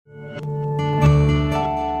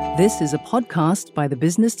This is a podcast by The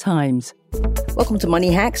Business Times. Welcome to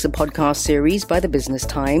Money Hacks, a podcast series by The Business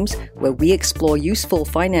Times, where we explore useful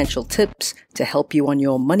financial tips to help you on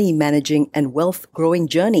your money managing and wealth growing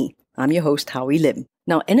journey. I'm your host, Howie Lim.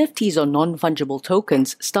 Now, NFTs or non-fungible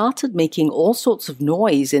tokens started making all sorts of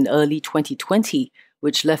noise in early 2020,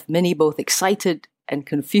 which left many both excited and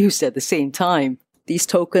confused at the same time. These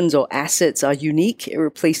tokens or assets are unique,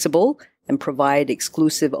 irreplaceable, and provide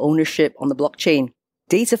exclusive ownership on the blockchain.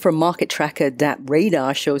 Data from market tracker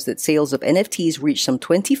DappRadar shows that sales of NFTs reached some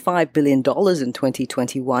 $25 billion in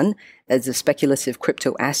 2021 as the speculative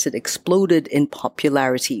crypto asset exploded in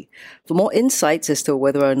popularity. For more insights as to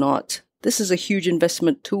whether or not this is a huge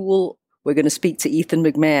investment tool, we're going to speak to Ethan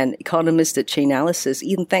McMahon, economist at Chainalysis.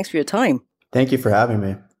 Ethan, thanks for your time. Thank you for having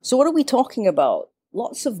me. So what are we talking about?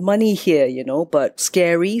 Lots of money here, but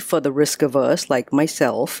scary for the risk averse like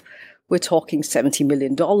myself. We're talking $70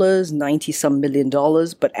 million, 90-some million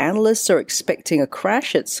dollars, but analysts are expecting a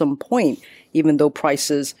crash at some point, even though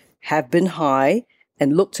prices have been high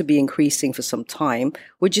and look to be increasing for some time.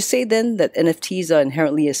 Would you say then that NFTs are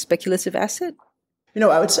inherently a speculative asset?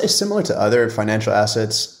 I would say similar to other financial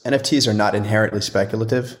assets, NFTs are not inherently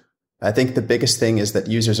speculative. I think the biggest thing is that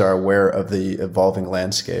users are aware of the evolving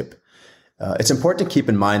landscape. It's important to keep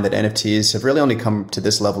in mind that NFTs have really only come to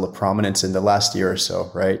this level of prominence in the last year or so,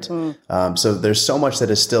 right? So there's so much that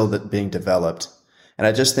is still being developed. And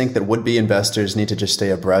I just think that would-be investors need to just stay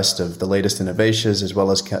abreast of the latest innovations as well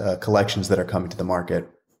as collections that are coming to the market.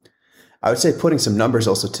 I would say putting some numbers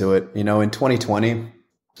also to it, in 2020,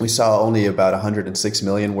 we saw only about $106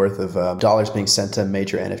 million worth of dollars being sent to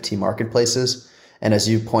major NFT marketplaces. And as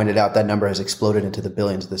you pointed out, that number has exploded into the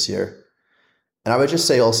billions this year. And I would just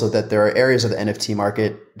say also that there are areas of the NFT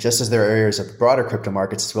market, just as there are areas of the broader crypto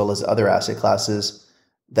markets, as well as other asset classes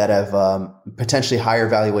that have potentially higher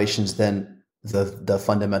valuations than the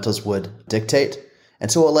fundamentals would dictate.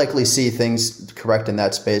 And so we'll likely see things correct in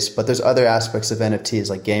that space. But there's other aspects of NFTs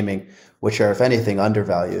like gaming, which are, if anything,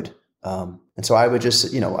 undervalued. And so I would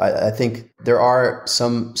just, I think there are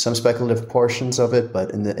some speculative portions of it, but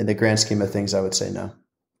in the grand scheme of things, I would say no.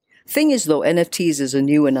 Thing is, though, NFTs is a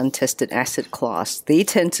new and untested asset class. They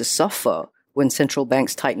tend to suffer when central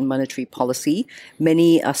banks tighten monetary policy.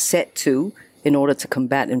 Many are set to in order to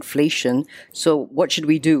combat inflation. So what should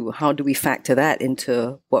we do? How do we factor that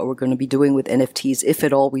into what we're going to be doing with NFTs, if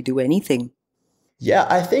at all we do anything? Yeah,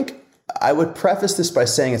 I think I would preface this by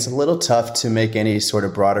saying it's a little tough to make any sort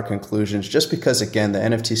of broader conclusions just because, again, the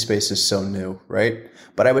NFT space is so new, right?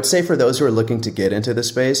 But I would say for those who are looking to get into the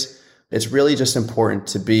space, it's really just important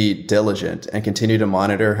to be diligent and continue to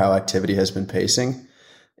monitor how activity has been pacing.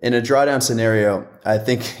 In a drawdown scenario, I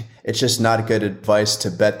think it's just not good advice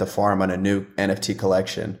to bet the farm on a new NFT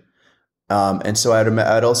collection. And so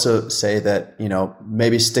I'd also say that,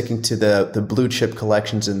 maybe sticking to the blue chip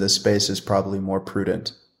collections in this space is probably more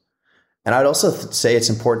prudent. And I'd also say it's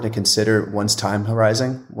important to consider one's time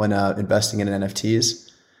horizon when investing in NFTs.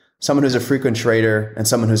 Someone who's a frequent trader and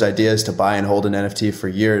someone whose idea is to buy and hold an NFT for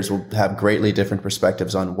years will have greatly different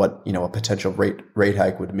perspectives on what, a potential rate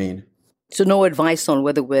hike would mean. So no advice on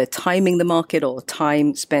whether we're timing the market or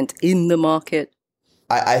time spent in the market?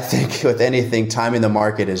 I think with anything, timing the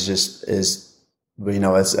market is as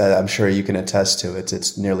I'm sure you can attest to,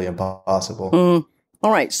 it's nearly impossible.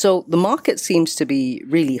 All right. So the market seems to be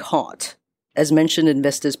really hot. As mentioned,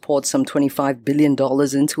 investors poured some $25 billion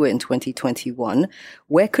into it in 2021.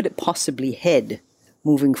 Where could it possibly head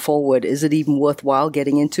moving forward? Is it even worthwhile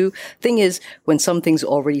getting into? Thing is, when something's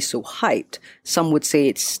already so hyped, some would say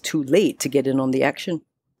it's too late to get in on the action.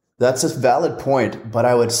 That's a valid point, but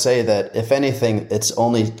I would say that if anything, it's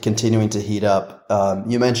only continuing to heat up.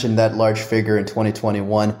 You mentioned that large figure in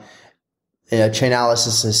 2021.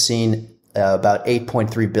 Chainalysis has seen about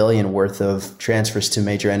 $8.3 billion worth of transfers to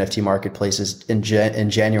major NFT marketplaces in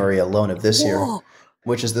January alone of this year,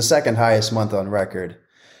 which is the second highest month on record.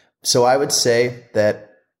 So I would say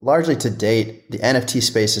that largely to date, the NFT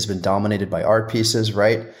space has been dominated by art pieces,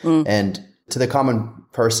 right? And to the common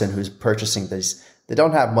person who's purchasing these, they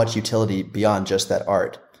don't have much utility beyond just that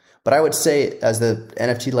art. But I would say as the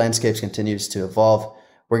NFT landscape continues to evolve,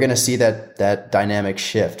 we're going to see that dynamic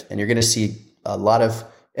shift, and you're going to see a lot of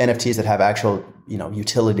NFTs that have actual,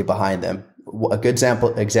 utility behind them. A good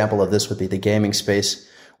example of this would be the gaming space,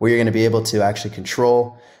 where you're going to be able to actually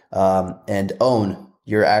control and own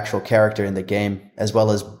your actual character in the game, as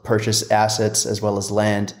well as purchase assets, as well as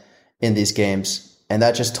land in these games. And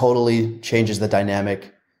that just totally changes the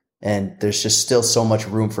dynamic. And there's just still so much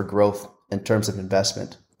room for growth in terms of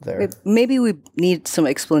investment there. Maybe we need some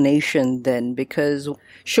explanation then, because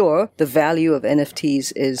sure, the value of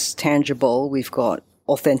NFTs is tangible. We've got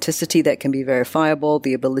authenticity that can be verifiable,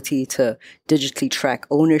 the ability to digitally track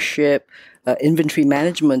ownership, inventory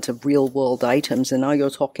management of real world items. And now you're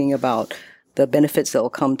talking about the benefits that will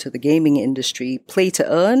come to the gaming industry. Play to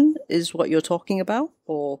earn is what you're talking about?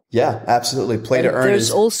 Or yeah, absolutely. Play to earn.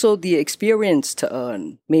 There's also the experience to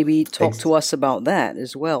earn. Maybe talk to us about that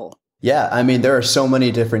as well. Yeah, I mean, there are so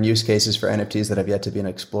many different use cases for NFTs that have yet to be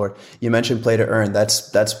explored. You mentioned play to earn.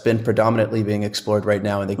 That's been predominantly being explored right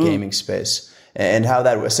now in the gaming space. And how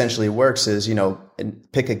that essentially works is,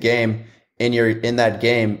 pick a game. In that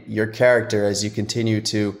game, your character, as you continue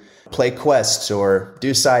to play quests or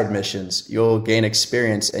do side missions, you'll gain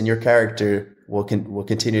experience and your character will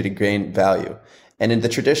continue to gain value. And in the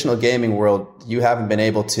traditional gaming world, you haven't been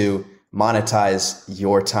able to monetize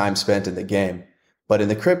your time spent in the game. But in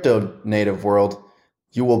the crypto native world,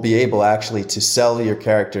 you will be able actually to sell your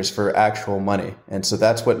characters for actual money. And so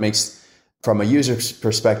that's what makes, from a user's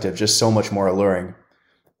perspective, just so much more alluring.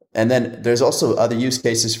 And then there's also other use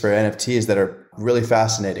cases for NFTs that are really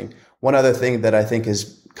fascinating. One other thing that I think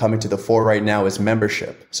is coming to the fore right now is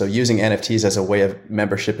membership. So using NFTs as a way of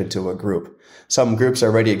membership into a group. Some groups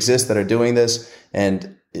already exist that are doing this.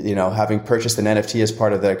 And, having purchased an NFT as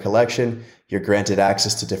part of their collection, you're granted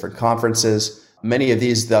access to different conferences. Many of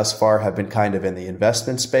these thus far have been kind of in the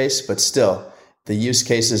investment space, but still the use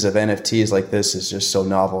cases of NFTs like this is just so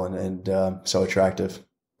novel and so attractive.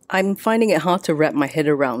 I'm finding it hard to wrap my head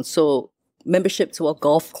around. So membership to a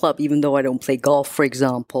golf club, even though I don't play golf, for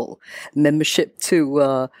example. Membership to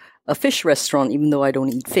a fish restaurant, even though I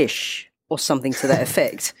don't eat fish, or something to that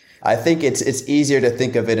effect. I think it's easier to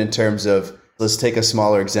think of it in terms of, let's take a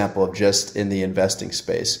smaller example of just in the investing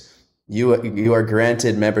space. You are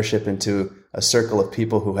granted membership into a circle of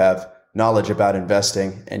people who have knowledge about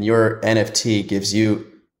investing, and your NFT gives you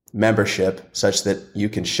membership such that you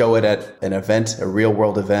can show it at an event, a real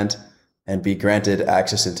world event, and be granted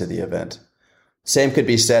access into the event. Same could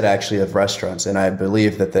be said actually of restaurants, and I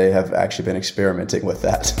believe that they have actually been experimenting with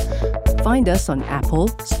that. Find us on Apple,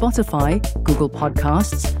 Spotify, Google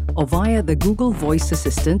Podcasts, or via the Google Voice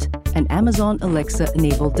Assistant and Amazon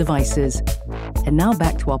Alexa-enabled devices. And now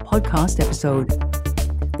back to our podcast episode.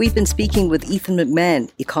 We've been speaking with Ethan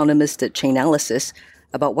McMahon, economist at Chainalysis,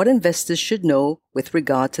 about what investors should know with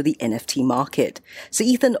regard to the NFT market. So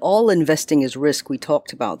Ethan, all investing is risk. We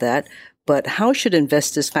talked about that. But how should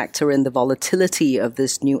investors factor in the volatility of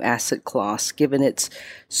this new asset class, given it's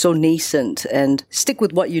so nascent? And stick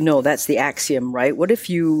with what you know. That's the axiom, right? What if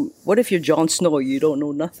you're Jon Snow? You don't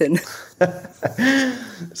know nothing.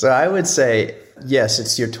 So I would say,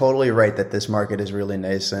 yes, you're totally right that this market is really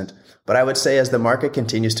nascent. But I would say as the market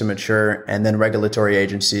continues to mature and then regulatory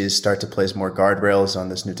agencies start to place more guardrails on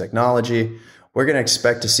this new technology, we're going to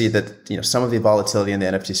expect to see that some of the volatility in the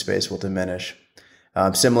NFT space will diminish.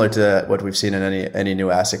 Similar to what we've seen in any new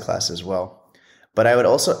asset class as well. But I would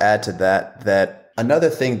also add to that another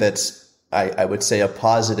thing that's, I would say, a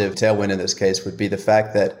positive tailwind in this case would be the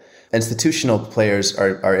fact that institutional players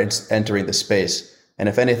are entering the space. And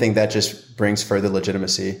if anything, that just brings further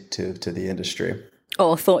legitimacy to the industry.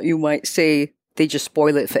 Oh, I thought you might say they just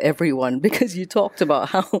spoil it for everyone, because you talked about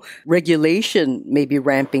how regulation may be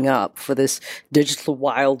ramping up for this digital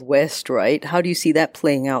Wild West, right? How do you see that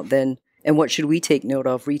playing out then? And what should we take note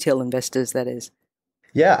of, retail investors, that is?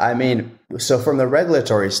 Yeah, I mean, so from the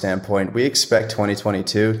regulatory standpoint, we expect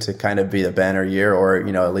 2022 to kind of be the banner year, or,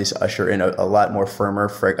 at least usher in a lot more firmer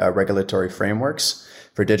regulatory frameworks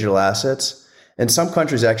for digital assets. And some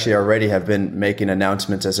countries actually already have been making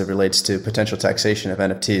announcements as it relates to potential taxation of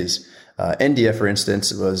NFTs. India, for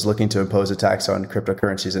instance, was looking to impose a tax on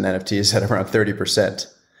cryptocurrencies and NFTs at around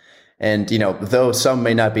 30%. And, though some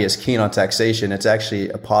may not be as keen on taxation, it's actually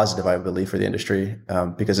a positive, I believe, for the industry,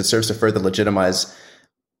 because it serves to further legitimize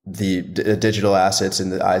the digital assets in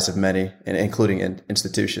the eyes of many, including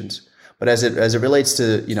institutions. But as it relates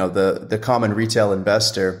to, the common retail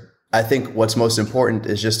investor, I think what's most important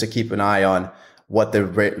is just to keep an eye on what the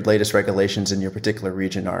latest regulations in your particular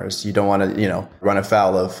region are. So you don't want to, run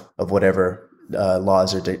afoul of whatever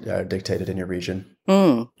laws are dictated in your region.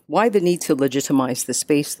 Why the need to legitimize the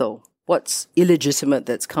space, though? What's illegitimate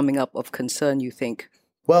that's coming up of concern, you think?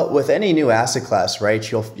 Well, with any new asset class,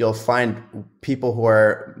 right, you'll find people who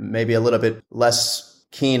are maybe a little bit less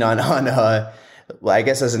keen on I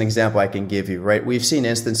guess as an example I can give you, right? We've seen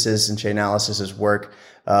instances in Chainalysis' work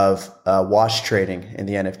of wash trading in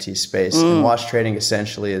the NFT space. And wash trading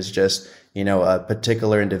essentially is just, a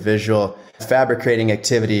particular individual fabricating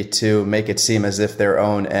activity to make it seem as if their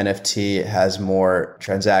own NFT has more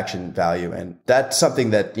transaction value. And that's something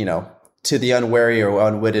that, to the unwary or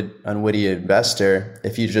unwitty investor,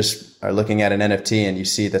 if you just are looking at an NFT and you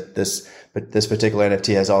see that this particular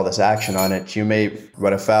NFT has all this action on it, you may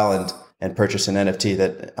run afoul and purchase an NFT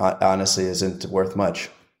that honestly isn't worth much.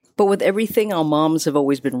 But with everything, our moms have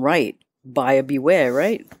always been right. Buyer beware,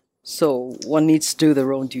 right? So one needs to do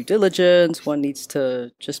their own due diligence. One needs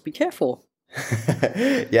to just be careful.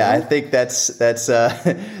 Yeah, I think that's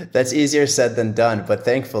easier said than done. But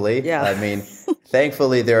thankfully,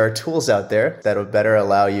 thankfully there are tools out there that will better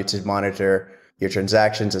allow you to monitor your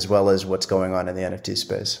transactions as well as what's going on in the NFT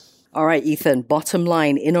space. All right, Ethan, bottom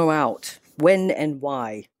line, in or out? When and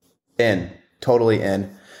why? In. Totally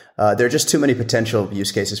in. There are just too many potential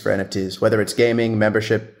use cases for NFTs, whether it's gaming,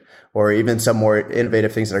 membership, or even some more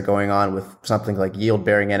innovative things that are going on with something like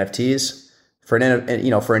yield-bearing NFTs. For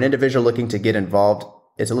an individual looking to get involved,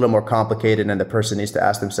 it's a little more complicated and the person needs to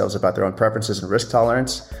ask themselves about their own preferences and risk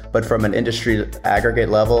tolerance. But from an industry aggregate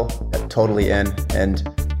level, totally in. And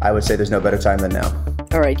I would say there's no better time than now.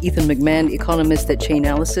 All right, Ethan McMahon, economist at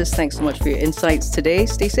Chainalysis. Thanks so much for your insights today.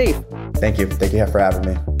 Stay safe. Thank you. Thank you for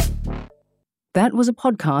having me. That was a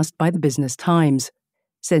podcast by the Business Times.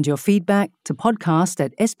 Send your feedback to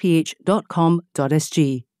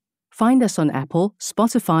podcast@sph.com.sg. Find us on Apple,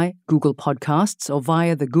 Spotify, Google Podcasts, or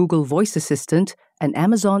via the Google Voice Assistant and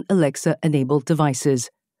Amazon Alexa-enabled devices.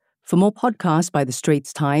 For more podcasts by the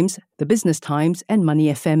Straits Times, the Business Times, and Money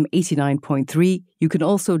FM 89.3, you can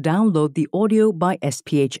also download the Audio by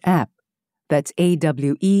SPH app. That's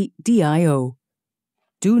AWEDIO.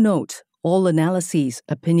 Do note, all analyses,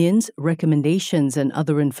 opinions, recommendations, and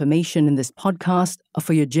other information in this podcast are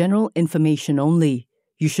for your general information only.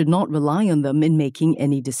 You should not rely on them in making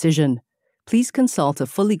any decision. Please consult a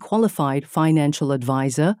fully qualified financial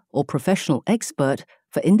advisor or professional expert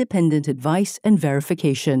for independent advice and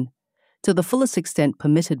verification. To the fullest extent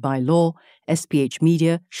permitted by law, SPH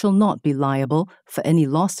Media shall not be liable for any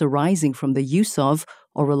loss arising from the use of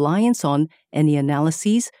or reliance on any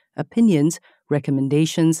analyses, opinions,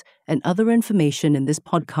 recommendations, and other information in this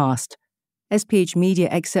podcast. SPH Media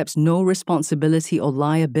accepts no responsibility or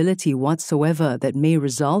liability whatsoever that may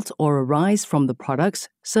result or arise from the products,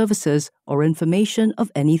 services, or information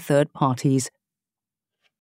of any third parties.